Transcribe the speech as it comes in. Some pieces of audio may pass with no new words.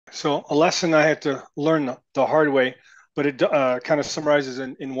So a lesson I had to learn the hard way, but it kind of summarizes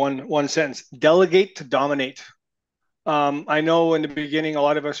in one sentence: delegate to dominate. I know in the beginning, a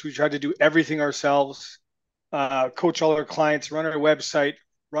lot of us we tried to do everything ourselves, coach all our clients, run our website,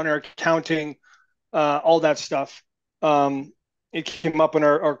 run our accounting, all that stuff. Um, it came up in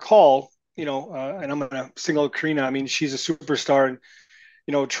our call, and I'm gonna single out Karina. I mean, she's a superstar,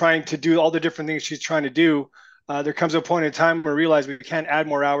 and trying to do all the different things she's trying to do. There comes a point in time where we realize we can't add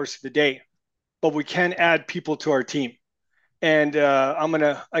more hours to the day, but we can add people to our team. And I'm going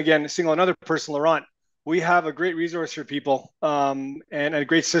to, again, single another person, Laurent. We have a great resource for people and a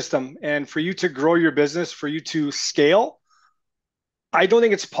great system. And for you to grow your business, for you to scale, I don't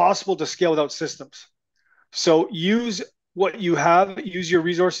think it's possible to scale without systems. So use what you have, use your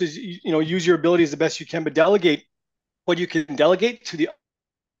resources, use your abilities the best you can, but delegate what you can delegate to the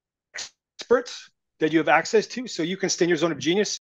experts that you have access to so you can stay in your zone of genius